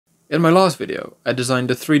In my last video, I designed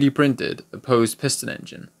a 3D printed Opposed Piston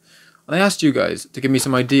Engine, and I asked you guys to give me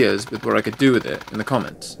some ideas with what I could do with it in the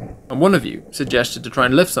comments, and one of you suggested to try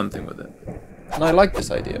and lift something with it, and I liked this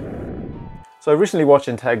idea. So I recently watched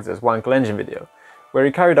Integza's Wankle Engine video, where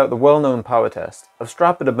he carried out the well-known power test of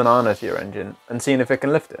strapping a banana to your engine and seeing if it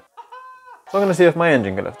can lift it. So I'm going to see if my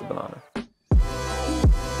engine can lift a banana.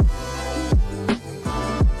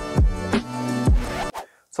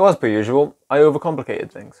 So as per usual, I overcomplicated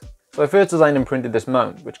things. So I first designed and printed this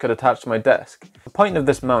mount, which could attach to my desk. The point of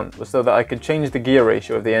this mount was so that I could change the gear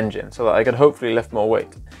ratio of the engine, so that I could hopefully lift more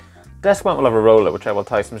weight. The desk mount will have a roller, which I will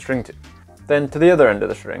tie some string to. Then to the other end of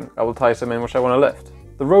the string, I will tie some in which I want to lift.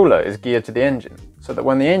 The roller is geared to the engine, so that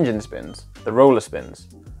when the engine spins, the roller spins.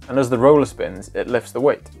 And as the roller spins, it lifts the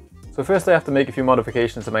weight. So first I have to make a few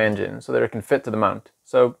modifications to my engine, so that it can fit to the mount.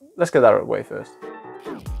 So let's get that out of the way first.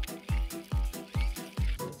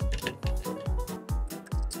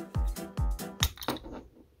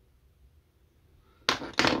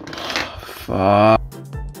 Fuck.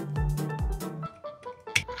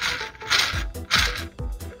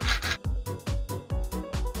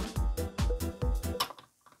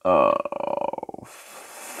 Oh,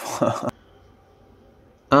 fuck.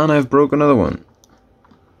 And I've broke another one.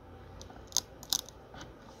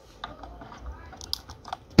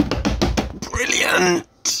 Brilliant!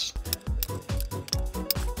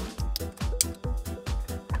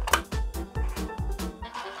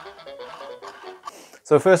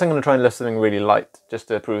 So first I'm going to try and lift something really light, just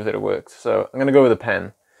to prove that it works. So I'm going to go with a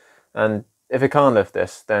pen, and if it can't lift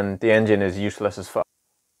this, then the engine is useless as fuck.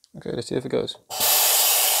 Okay, let's see if it goes.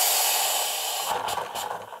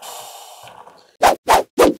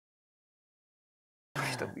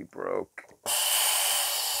 Still be broke.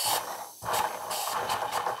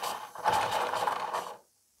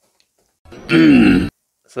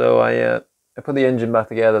 So I put the engine back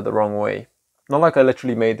together the wrong way. Not like I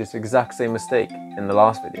literally made this exact same mistake in the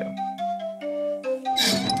last video.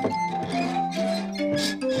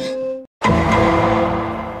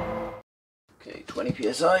 Okay,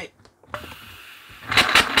 20 psi.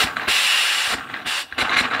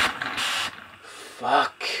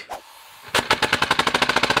 Fuck.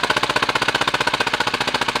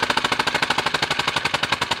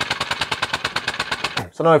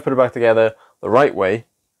 So now I've put it back together the right way.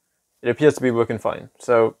 It appears to be working fine.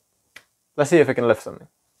 So let's see if it can lift something.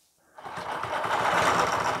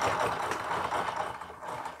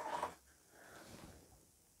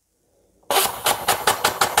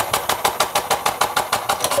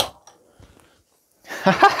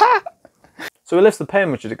 So it lifts the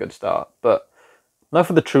pen, which is a good start, but now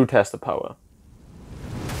for the true test of power.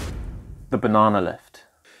 The banana lift.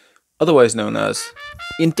 Otherwise known as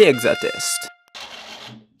Integza test.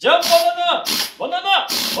 Jump banana! Banana!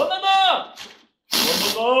 Banana!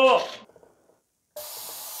 Banana!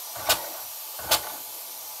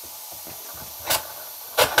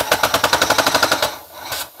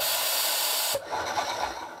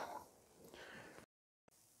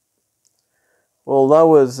 Well, that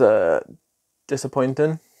was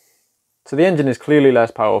disappointing. So the engine is clearly less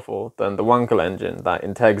powerful than the Wankle engine that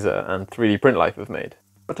Integza and 3D Print Life have made.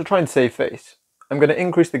 But to try and save face, I'm going to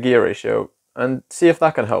increase the gear ratio and see if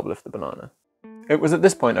that can help lift the banana. It was at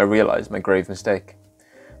this point I realised my grave mistake.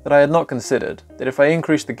 That I had not considered that if I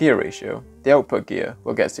increase the gear ratio, the output gear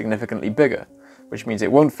will get significantly bigger, which means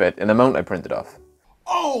it won't fit in the mount I printed off.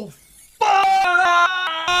 Oh, fuck!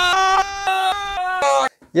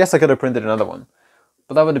 Yes, I could have printed another one,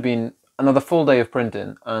 but that would have been another full day of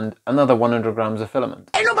printing and another 100 grams of filament.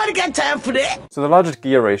 Ain't nobody got time for that! So the largest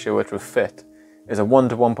gear ratio which will fit is a 1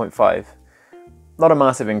 to 1.5. Not a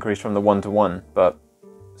massive increase from the 1 to 1, but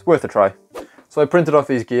it's worth a try. So I printed off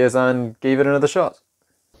these gears and gave it another shot.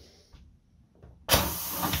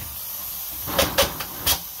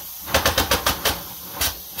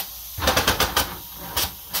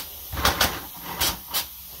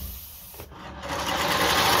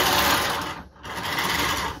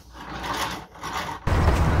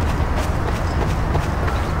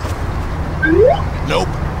 Nope.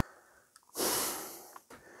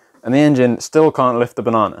 And the engine still can't lift the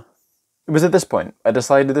banana. It was at this point I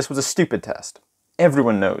decided this was a stupid test.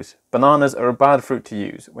 Everyone knows bananas are a bad fruit to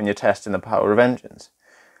use when you're testing the power of engines.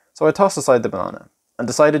 So I tossed aside the banana and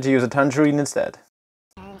decided to use a tangerine instead.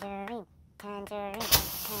 Tangerine, tangerine,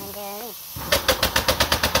 tangerine.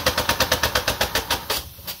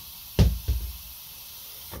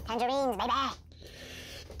 Tangerines, baby!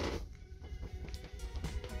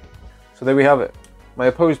 So there we have it. My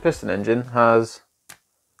Opposed Piston Engine has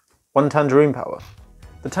 1 tangerine power.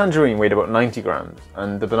 The tangerine weighed about 90 grams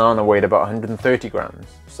and the banana weighed about 130 grams.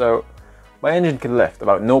 So my engine can lift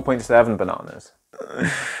about 0.7 bananas.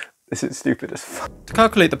 This is stupid as fuck. To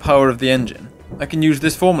calculate the power of the engine, I can use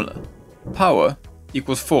this formula. Power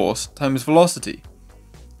equals force times velocity.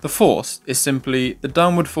 The force is simply the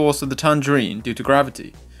downward force of the tangerine due to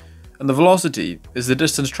gravity, and the velocity is the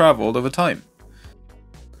distance travelled over time.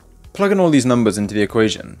 Plugging all these numbers into the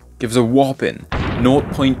equation gives a whopping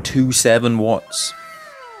 0.27 watts.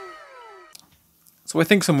 So I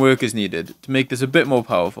think some work is needed to make this a bit more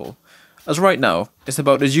powerful, as right now it's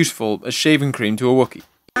about as useful as shaving cream to a Wookiee.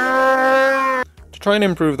 To try and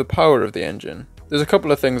improve the power of the engine, there's a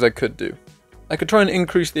couple of things I could do. I could try and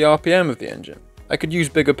increase the RPM of the engine, I could use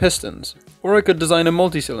bigger pistons, or I could design a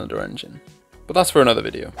multi-cylinder engine. But that's for another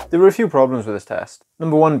video. There were a few problems with this test.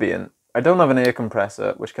 Number one being, I don't have an air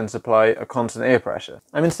compressor which can supply a constant air pressure.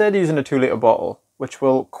 I'm instead using a 2-litre bottle, which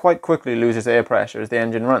will quite quickly lose its air pressure as the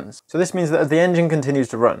engine runs. So this means that as the engine continues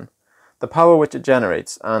to run, the power which it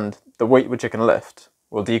generates and the weight which it can lift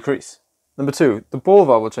will decrease. Number two, the ball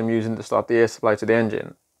valve which I'm using to stop the air supply to the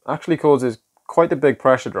engine actually causes quite a big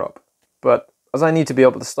pressure drop. But as I need to be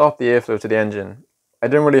able to stop the airflow to the engine, I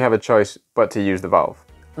don't really have a choice but to use the valve.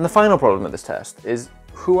 And the final problem with this test is,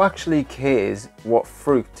 who actually cares what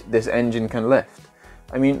fruit this engine can lift?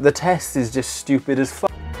 I mean, the test is just stupid as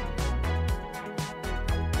fuck.